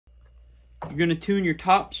you're gonna tune your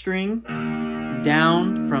top string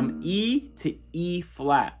down from E to E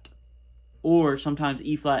flat. Or sometimes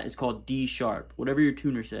E flat is called D sharp, whatever your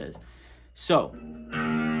tuner says. So,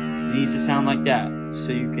 it needs to sound like that.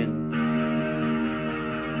 So you can...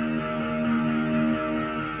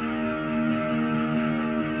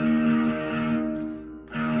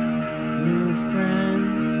 New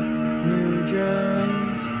friends, new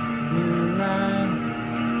joys, new life,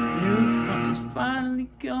 new fun is finally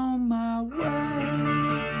gone my way.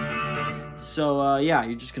 So, yeah,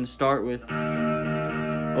 you're just gonna start with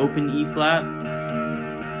open E flat,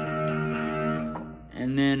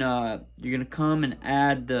 and then you're gonna come and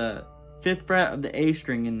add the 5th fret of the A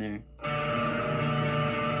string in there,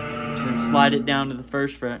 and then slide it down to the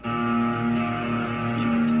 1st fret.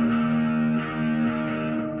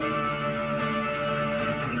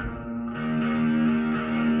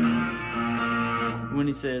 When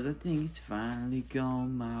he says, I think it's finally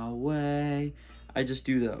gone my way, I just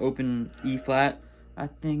do the open E flat. I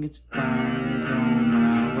think it's finally gone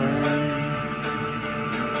my way.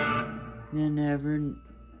 You never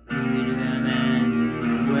needed them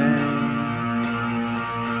anyway.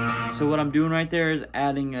 So what I'm doing right there is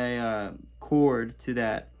adding a chord to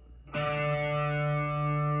that.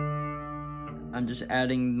 I'm just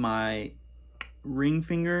adding my ring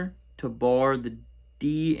finger to bar the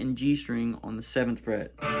D and G string on the 7th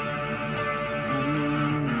fret.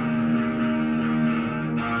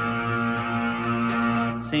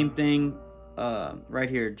 Same thing right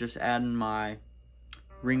here, just adding my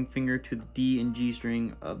ring finger to the D and G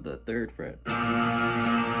string of the 3rd fret.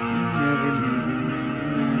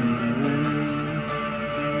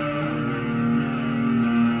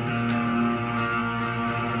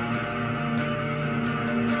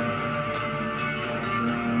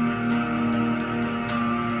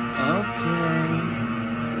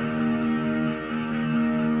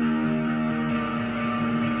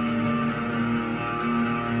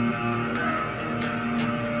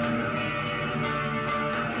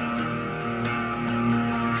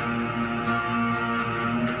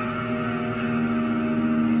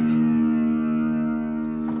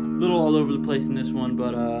 Little all over the place in this one,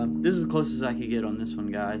 but this is the closest I could get on this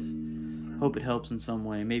one, guys. Hope it helps in some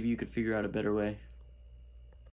way. Maybe you could figure out a better way.